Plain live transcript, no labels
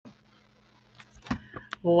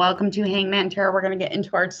Welcome to Hangman Tarot. We're going to get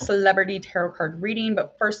into our celebrity tarot card reading,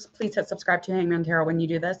 but first, please hit subscribe to Hangman Tarot. When you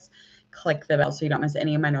do this, click the bell so you don't miss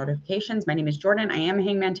any of my notifications. My name is Jordan. I am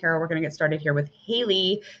Hangman Tarot. We're going to get started here with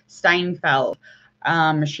Hailee Steinfeld.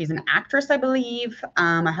 She's an actress, I believe.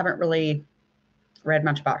 I haven't really read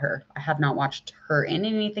much about her. I have not watched her in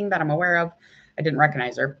anything that I'm aware of. I didn't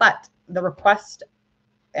recognize her, but the request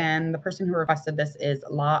and the person who requested this is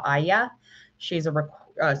La Aya. She's a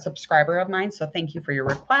subscriber of mine, so thank you for your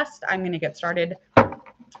request. I'm going to get started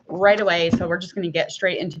right away. So we're just going to get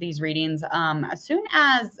straight into these readings. As soon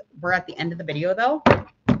as we're at the end of the video, though,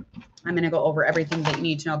 I'm going to go over everything that you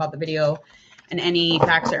need to know about the video and any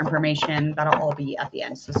facts or information. That'll all be at the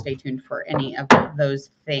end, so stay tuned for any of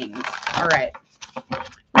those things. All right,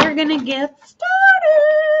 we're going to get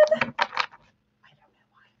started.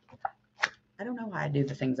 I don't know why I do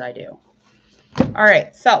the things I do. All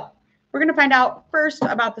right, so we're going to find out first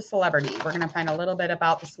about the celebrity. We're going to find a little bit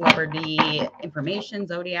about the celebrity information,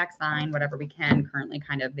 zodiac sign, whatever we can, currently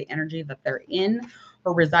kind of the energy that they're in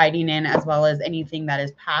or residing in, as well as anything that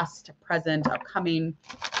is past, present, upcoming,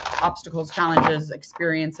 obstacles, challenges,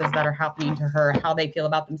 experiences that are happening to her, how they feel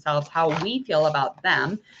about themselves, how we feel about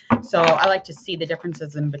them. So I like to see the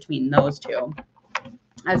differences in between those two,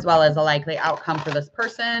 as well as a likely outcome for this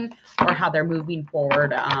person or how they're moving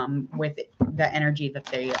forward with the energy that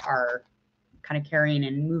they are kind of carrying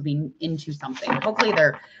and moving into something.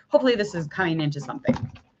 Hopefully this is coming into something.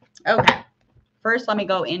 Okay. First, let me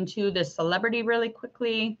go into the celebrity really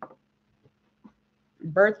quickly.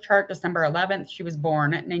 Birth chart, December 11th. She was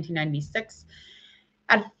born in 1996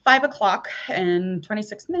 at 5 o'clock and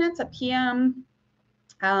 26 minutes at p.m.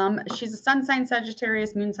 She's a sun sign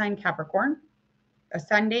Sagittarius, moon sign Capricorn.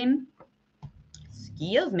 Ascending,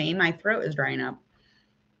 excuse me, my throat is drying up.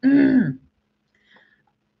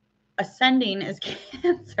 Ascending is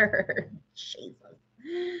Cancer. Jesus,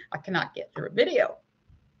 I cannot get through a video.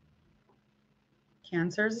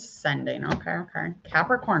 Cancer's ascending. Okay.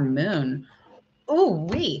 Capricorn moon. Ooh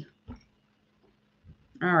wee.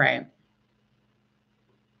 All right.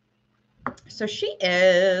 So she's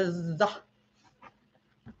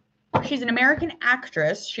an American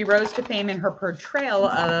actress. She rose to fame in her portrayal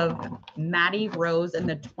of Maddie Rose in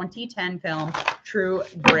the 2010 film True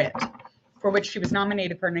Grit, for which she was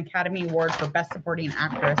nominated for an Academy Award for Best Supporting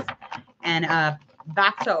Actress and a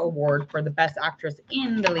BAFTA Award for the Best Actress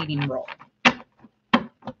in the Leading Role.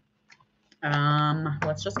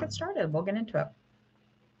 Let's just get started. We'll get into it.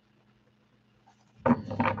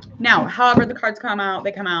 Now, however the cards come out,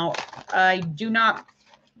 they come out.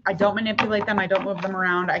 I don't manipulate them. I don't move them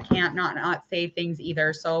around. I can't not say things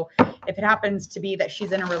either. So if it happens to be that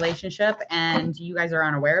she's in a relationship and you guys are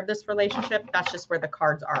unaware of this relationship, that's just where the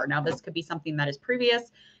cards are. Now, this could be something that is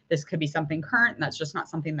previous. This could be something current, and that's just not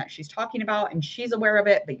something that she's talking about, and she's aware of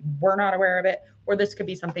it, but we're not aware of it. Or this could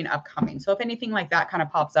be something upcoming. So if anything like that kind of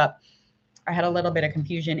pops up, I had a little bit of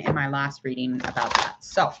confusion in my last reading about that.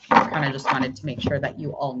 So I kind of just wanted to make sure that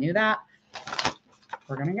you all knew that.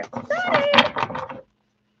 We're going to get started.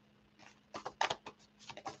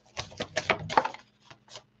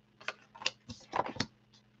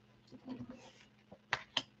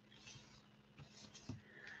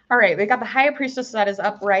 All right, we got the High Priestess that is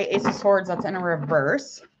upright, Ace of Swords that's in a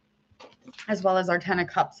reverse, as well as our Ten of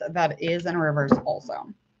Cups that is in a reverse also.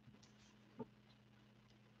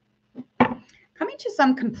 Coming to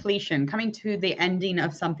some completion, coming to the ending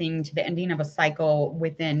of something, to the ending of a cycle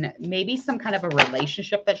within maybe some kind of a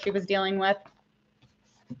relationship that she was dealing with,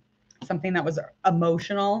 something that was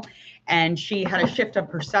emotional, and she had a shift of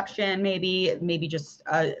perception, maybe just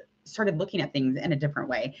started looking at things in a different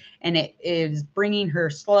way, and it is bringing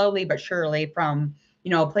her slowly but surely from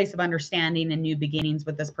a place of understanding and new beginnings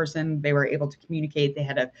with this person. They were able to communicate. They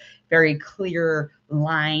had a very clear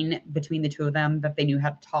line between the two of them, that they knew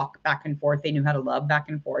how to talk back and forth. They knew how to love back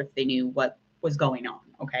and forth. They knew what was going on.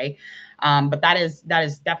 Okay. But that is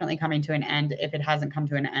definitely coming to an end if it hasn't come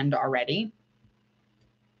to an end already.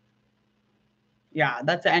 Yeah,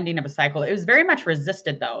 that's the ending of a cycle. It was very much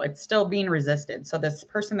resisted, though. It's still being resisted. So this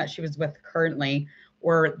person that she was with currently,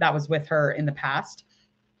 or that was with her in the past,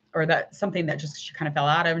 or that something that just she kind of fell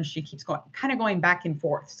out of, and she keeps going back and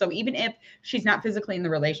forth. So even if she's not physically in the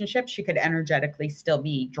relationship, she could energetically still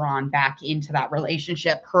be drawn back into that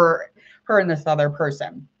relationship, her and this other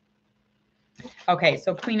person. Okay,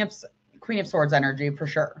 so Queen of Swords energy for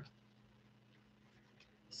sure.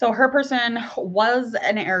 So her person was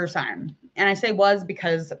an air sign. And I say was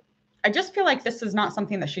because I just feel like this is not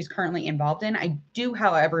something that she's currently involved in. I do,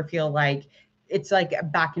 however, feel like it's like a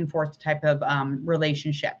back and forth type of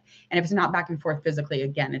relationship. And if it's not back and forth physically,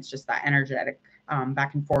 again, it's just that energetic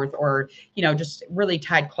back and forth, or, you know, just really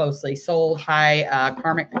tied closely, soul tie,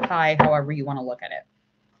 karmic tie, however you want to look at it.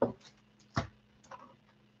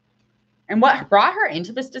 And what brought her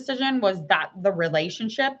into this decision was that the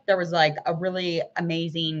relationship, there was like a really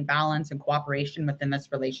amazing balance and cooperation within this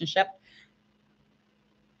relationship.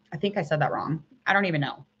 I think I said that wrong. I don't even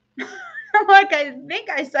know. Like, I think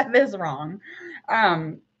I said this wrong.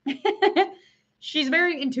 She's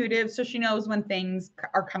very intuitive, so she knows when things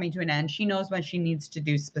are coming to an end. She knows when she needs to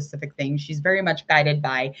do specific things. She's very much guided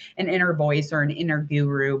by an inner voice or an inner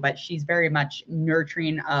guru, but she's very much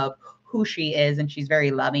nurturing of who she is, and she's very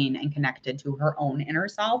loving and connected to her own inner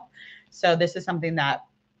self. So this is something that,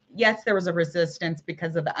 yes, there was a resistance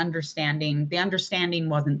because of the understanding. The understanding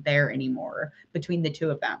wasn't there anymore between the two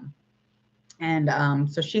of them.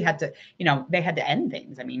 And so she had to, you know, they had to end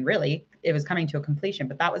things. I mean, really, it was coming to a completion,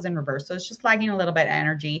 but that was in reverse. So it's just lagging a little bit of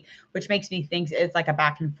energy, which makes me think it's like a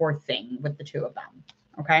back and forth thing with the two of them.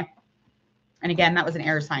 Okay. And again, that was an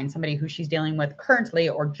air sign, somebody who she's dealing with currently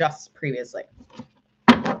or just previously.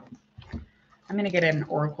 I'm going to get an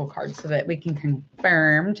oracle card so that we can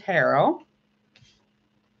confirm tarot.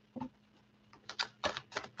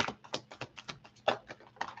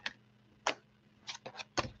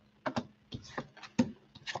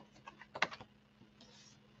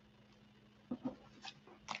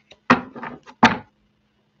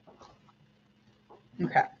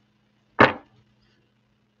 Okay.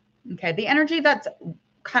 Okay. The energy that's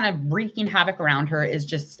kind of wreaking havoc around her is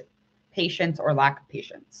just patience or lack of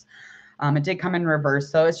patience. It did come in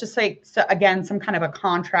reverse. So it's just like, so again, some kind of a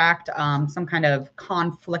contract, some kind of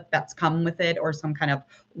conflict that's come with it, or some kind of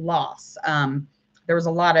loss. There was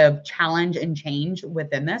a lot of challenge and change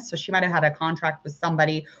within this. So she might have had a contract with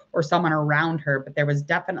somebody or someone around her, but there was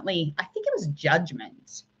definitely, I think it was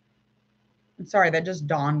judgment. I'm sorry, that just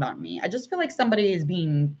dawned on me. I just feel like somebody is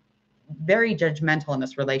being very judgmental in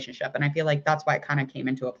this relationship. And I feel like that's why it kind of came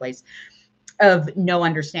into a place of no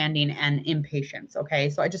understanding and impatience.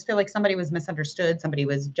 Okay. So I just feel like somebody was misunderstood. Somebody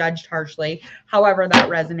was judged harshly. However that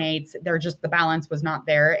resonates, the balance was not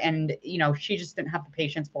there. And, you know, she just didn't have the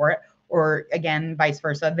patience for it. Or again, vice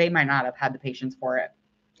versa. They might not have had the patience for it.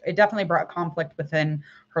 It definitely brought conflict within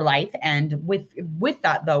her life. And with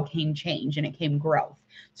that though came change, and it came growth.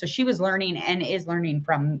 So she was learning and is learning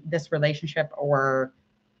from this relationship, or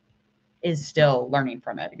is still learning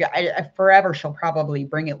from it. I forever, she'll probably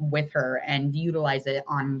bring it with her and utilize it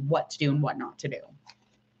on what to do and what not to do.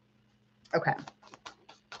 Okay.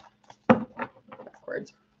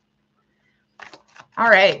 Backwards. All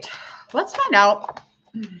right. Let's find out.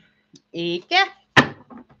 Okay.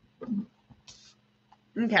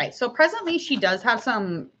 So presently she does have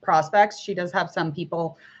some prospects. She does have some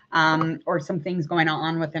people or some things going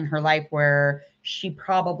on within her life where she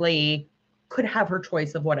probably could have her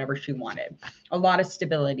choice of whatever she wanted. A lot of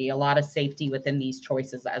stability, a lot of safety within these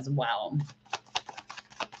choices as well.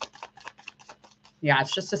 Yeah,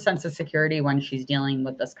 it's just a sense of security when she's dealing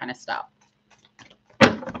with this kind of stuff.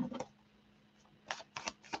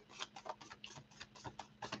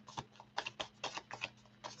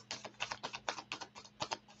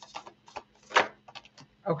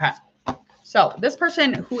 Okay. So this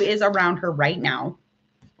person who is around her right now,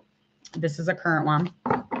 this is a current one.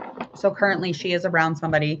 So currently she is around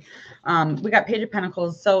somebody. We got Page of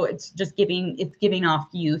Pentacles. So it's giving off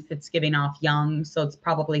youth. It's giving off young. So it's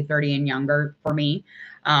probably 30 and younger for me.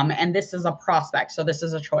 And this is a prospect. So this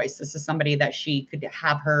is a choice. This is somebody that she could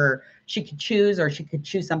choose, or she could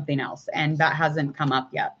choose something else. And that hasn't come up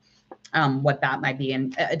yet. What that might be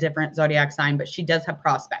in a different zodiac sign, but she does have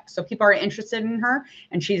prospects. So people are interested in her,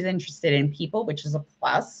 and she's interested in people, which is a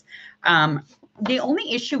plus. The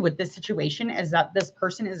only issue with this situation is that this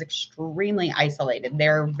person is extremely isolated.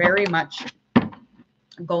 They're very much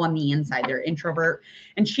go on the inside. They're introvert,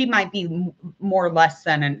 and she might be more or less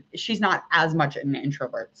than she's not as much an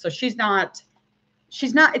introvert. So it's not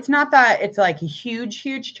that it's like a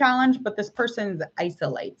huge challenge, but this person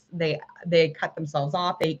isolates. They cut themselves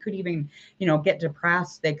off. They could even, you know, get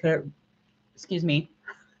depressed. They could, excuse me,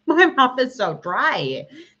 my mouth is so dry.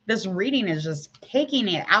 This reading is just taking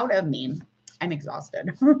it out of me. I'm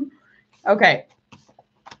exhausted. Okay.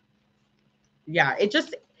 Yeah, it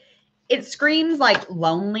screams like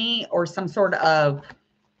lonely, or some sort of,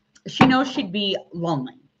 she knows she'd be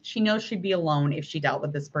lonely. She knows she'd be alone if she dealt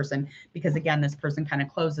with this person, because again, this person kind of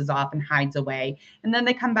closes off and hides away, and then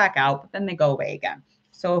they come back out, but then they go away again.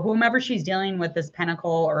 So whomever she's dealing with, this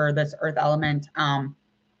pentacle or this earth element, I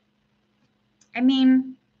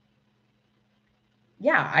mean,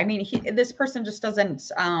 yeah, I mean, this person just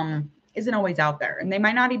doesn't, isn't always out there, and they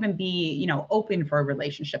might not even be, you know, open for a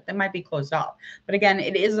relationship. They might be closed off. But again,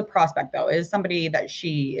 it is a prospect though. It is somebody that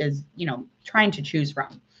she is, you know, trying to choose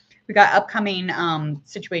from. We got upcoming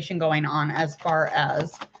situation going on as far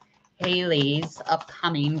as Hailee's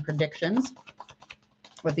upcoming predictions,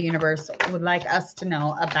 what the universe would like us to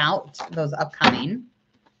know about those upcoming.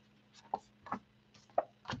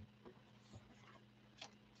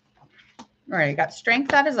 All right, got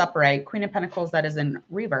Strength, that is upright. Queen of Pentacles, that is in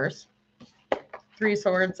reverse. Three of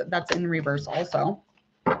Swords, that's in reverse also.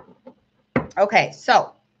 Okay,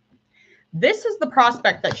 so this is the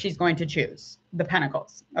prospect that she's going to choose, the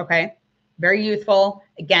Pentacles, okay? Very youthful.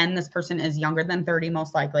 Again, this person is younger than 30,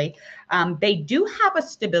 most likely. They do have a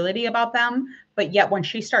stability about them, but yet when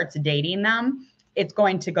she starts dating them, it's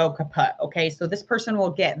going to go kaput, okay? So this person will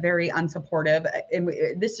get very unsupportive. And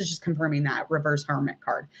this is just confirming that reverse Hermit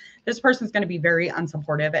card. This person's going to be very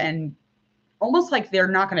unsupportive and almost like they're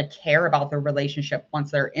not going to care about the relationship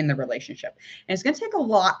once they're in the relationship. And it's going to take a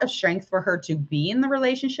lot of strength for her to be in the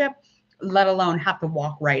relationship, let alone have to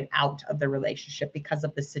walk right out of the relationship because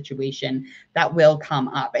of the situation that will come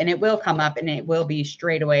up. And it will come up, and it will be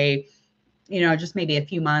straight away, you know, just maybe a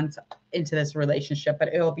few months into this relationship,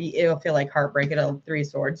 but it'll feel like heartbreak. It'll Three of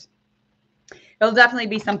Swords. It'll definitely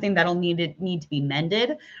be something that'll need to be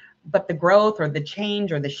mended, but the growth or the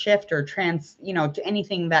change or the shift or you know, to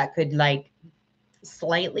anything that could like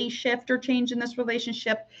slightly shift or change in this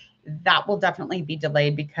relationship, that will definitely be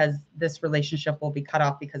delayed because this relationship will be cut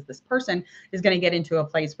off because this person is going to get into a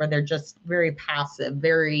place where they're just very passive,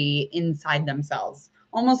 very inside themselves,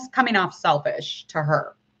 almost coming off selfish to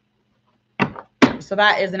her. So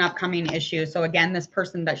that is an upcoming issue. So again, this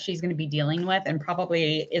person that she's going to be dealing with, and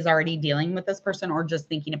probably is already dealing with this person or just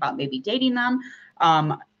thinking about maybe dating them,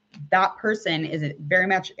 that person is very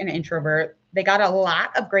much an introvert. They got a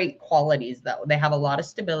lot of great qualities though. They have a lot of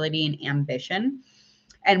stability and ambition.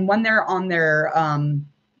 And when they're on their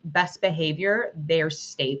best behavior, they're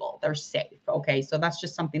stable, they're safe. Okay. So that's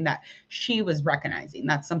just something that she was recognizing.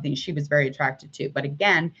 That's something she was very attracted to. But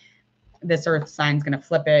again, this earth sign is going to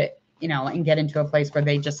flip it, you know, and get into a place where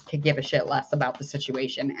they just could give a shit less about the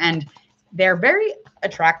situation. And they're very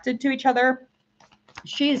attracted to each other.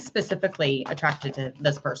 She is specifically attracted to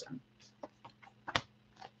this person.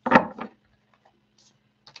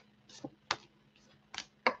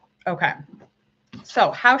 Okay.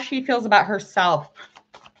 So how she feels about herself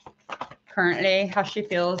currently, how she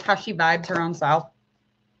feels, how she vibes her own self.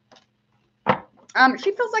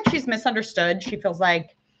 She feels like she's misunderstood. She feels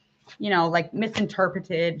like, you know, like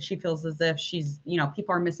misinterpreted. She feels as if she's, you know,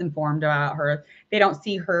 people are misinformed about her. They don't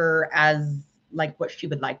see her as like what she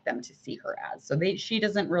would like them to see her as. So she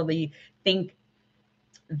doesn't really think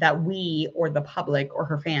that we or the public or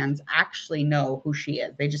her fans actually know who she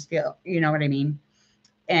is. They just feel, you know what I mean?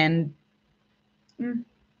 And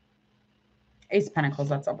Ace of Pentacles,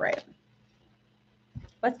 that's upright.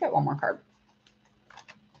 Let's get one more card.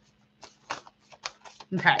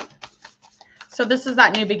 Okay. So this is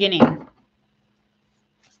that new beginning.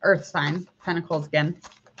 Earth sign, Pentacles again.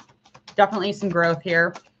 Definitely some growth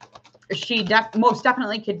here. She most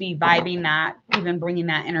definitely could be vibing that, even bringing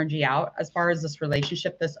that energy out as far as this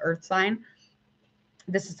relationship, this earth sign.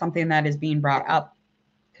 This is something that is being brought up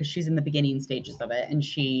because she's in the beginning stages of it. And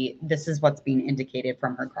this is what's being indicated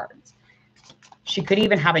from her cards. She could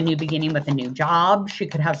even have a new beginning with a new job. She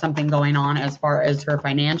could have something going on as far as her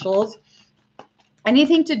financials.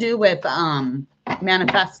 Anything to do with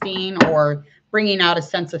manifesting or bringing out a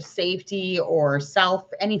sense of safety or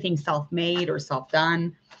anything self-made or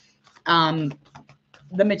self-done.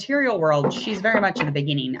 The material world, she's very much in the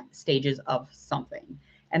beginning stages of something.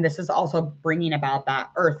 And this is also bringing about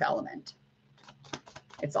that earth element.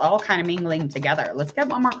 It's all kind of mingling together. Let's get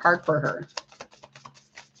one more card for her.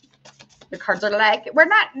 The cards are like, we're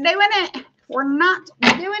not doing it. We're not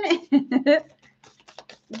doing it.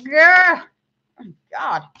 Yeah. Oh,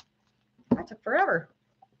 God. That took forever.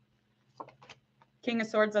 King of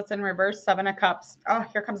Swords, that's in reverse. Seven of Cups. Oh,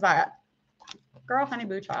 here comes that. Girl, honey,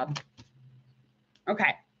 boo, child.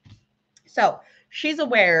 Okay. So she's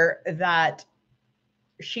aware that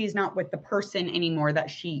she's not with the person anymore that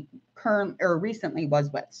she recently was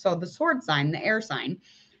with. So the sword sign, the air sign,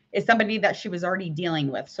 is somebody that she was already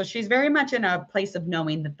dealing with. So she's very much in a place of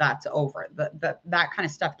knowing that that's over. That kind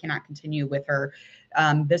of stuff cannot continue with her.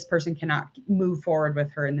 This person cannot move forward with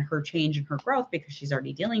her in her change and her growth because she's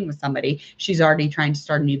already dealing with somebody. She's already trying to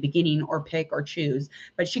start a new beginning or pick or choose.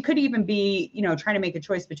 But she could even be, you know, trying to make a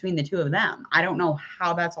choice between the two of them. I don't know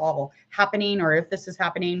how that's all happening or if this is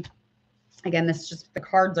happening. Again, this is just the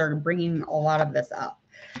cards are bringing a lot of this up.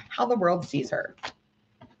 How the world sees her.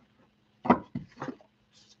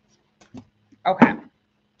 Okay.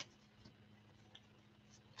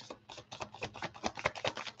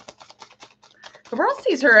 The world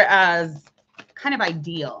sees her as kind of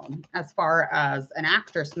ideal as far as an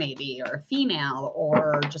actress, maybe, or a female,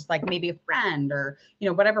 or just like maybe a friend, or, you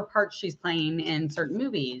know, whatever part she's playing in certain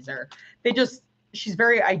movies, or she's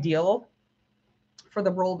very ideal for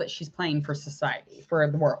the role that she's playing for society, for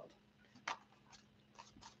the world.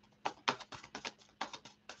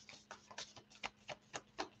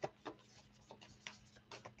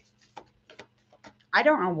 I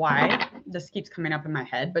don't know why this keeps coming up in my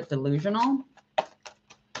head, but delusional.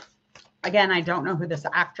 Again, I don't know who this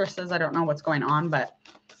actress is. I don't know what's going on, but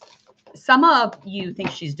some of you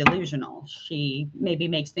think she's delusional. She maybe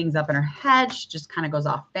makes things up in her head. She just kind of goes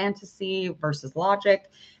off fantasy versus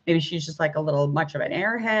logic. Maybe she's just like a little much of an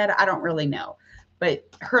airhead. I don't really know. But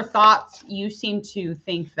her thoughts, you seem to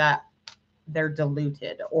think that they're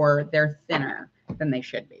diluted or they're thinner than they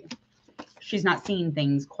should be. She's not seeing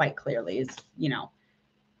things quite clearly, is, you know,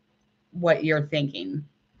 what you're thinking.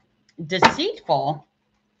 Deceitful.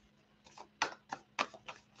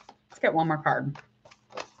 Let's get one more card.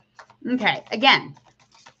 Okay, again,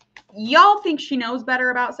 y'all think she knows better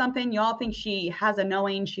about something. Y'all think she has a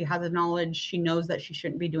knowing, she has a knowledge, she knows that she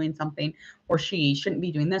shouldn't be doing something, or she shouldn't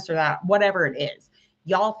be doing this or that, whatever it is.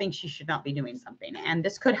 Y'all think she should not be doing something. And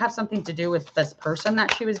this could have something to do with this person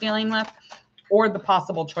that she was dealing with, or the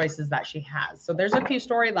possible choices that she has. So there's a few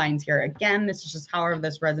storylines here. Again, this is just however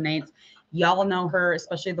this resonates. Y'all know her,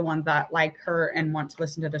 especially the ones that like her and want to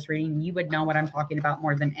listen to this reading. You would know what I'm talking about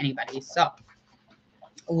more than anybody. So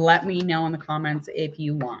let me know in the comments if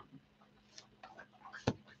you want.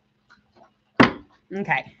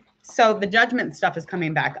 Okay, so the judgment stuff is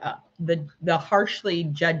coming back up. The harshly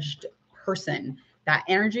judged person, that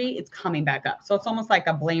energy, it's coming back up. So it's almost like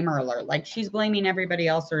a blamer alert. Like she's blaming everybody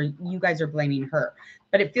else, or you guys are blaming her.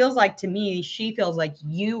 But it feels like, to me, she feels like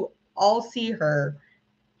you all see her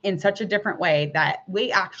in such a different way that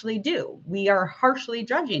we actually do. We are harshly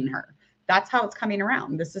judging her. That's how it's coming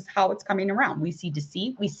around. This is how it's coming around. We see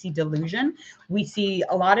deceit. We see delusion. We see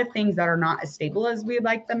a lot of things that are not as stable as we'd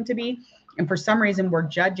like them to be. And for some reason, we're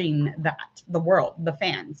judging that, the world, the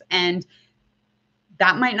fans. And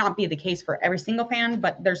that might not be the case for every single fan,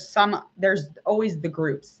 but there's always the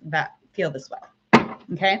groups that feel this way.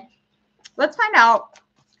 Okay. Let's find out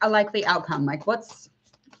a likely outcome. Like, what's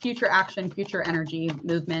future action, future energy,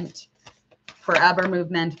 movement,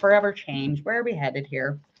 forever change? Where are we headed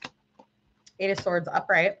here? Eight of Swords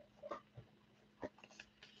upright.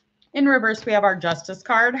 In reverse, we have our Justice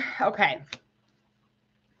card. Okay.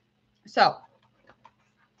 So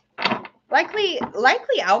likely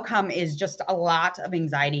outcome is just a lot of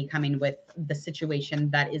anxiety coming with the situation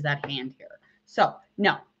that is at hand here. So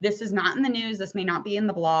no, this is not in the news. This may not be in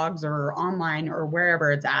the blogs or online or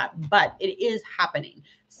wherever it's at, but it is happening.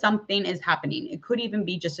 Something is happening. It could even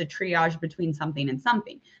be just a triage between something and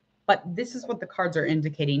something. But this is what the cards are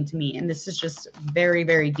indicating to me. And this is just very,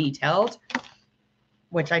 very detailed,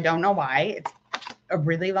 which I don't know why. It's a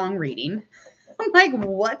really long reading. I'm like,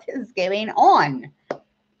 what is going on?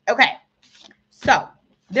 Okay. So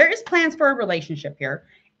there is plans for a relationship here.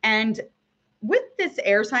 And with this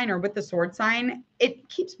air sign, or with the sword sign, it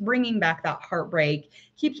keeps bringing back that heartbreak,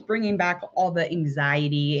 keeps bringing back all the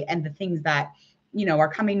anxiety and the things that, you know, are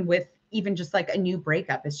coming with even just like a new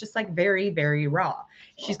breakup. It's just like very, very raw.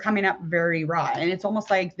 She's coming up very raw. And it's almost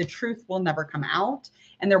like the truth will never come out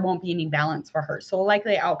and there won't be any balance for her. So a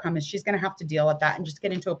likely outcome is she's going to have to deal with that and just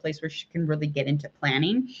get into a place where she can really get into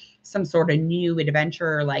planning some sort of new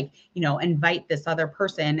adventure, or like, you know, invite this other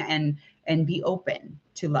person and be open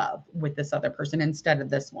to love with this other person instead of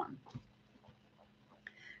this one.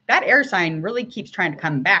 That air sign really keeps trying to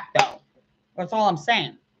come back though. That's all I'm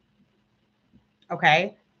saying.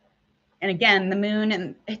 Okay. And again, the moon,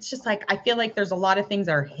 and it's just like, I feel like there's a lot of things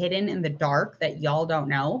that are hidden in the dark that y'all don't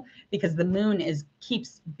know, because the moon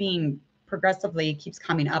keeps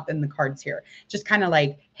coming up in the cards here. Just kind of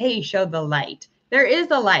like, hey, show the light. There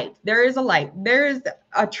is a light. There is a light. There is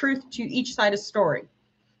a truth to each side of the story.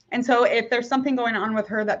 And so if there's something going on with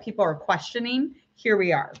her that people are questioning, here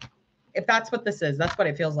we are. If that's what this is, that's what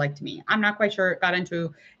it feels like to me. I'm not quite sure.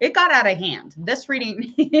 It got out of hand. This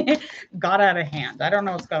reading got out of hand. I don't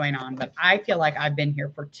know what's going on, but I feel like I've been here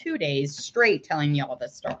for 2 days straight telling y'all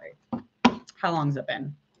this story. How long's it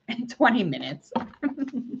been? 20 minutes.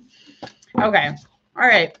 Okay. All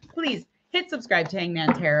right. Please hit subscribe to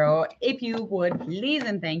Hangman Tarot if you would, please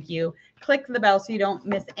and thank you. Click the bell so you don't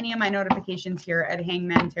miss any of my notifications here at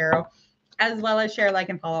Hangman Tarot, as well as share, like,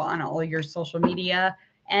 and follow on all your social media.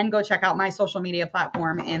 And go check out my social media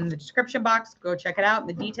platform in the description box. Go check it out,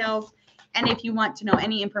 the details. And if you want to know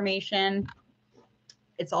any information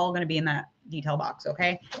It's all going to be in that detail box,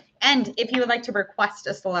 okay? And if you would like to request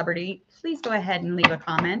a celebrity, please go ahead and leave a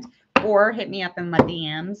comment or hit me up in my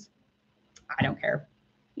DMs. I don't care.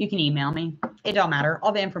 You can email me. It don't matter.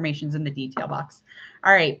 All the information's in the detail box.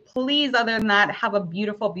 All right. Please, other than that, have a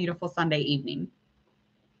beautiful, beautiful Sunday evening.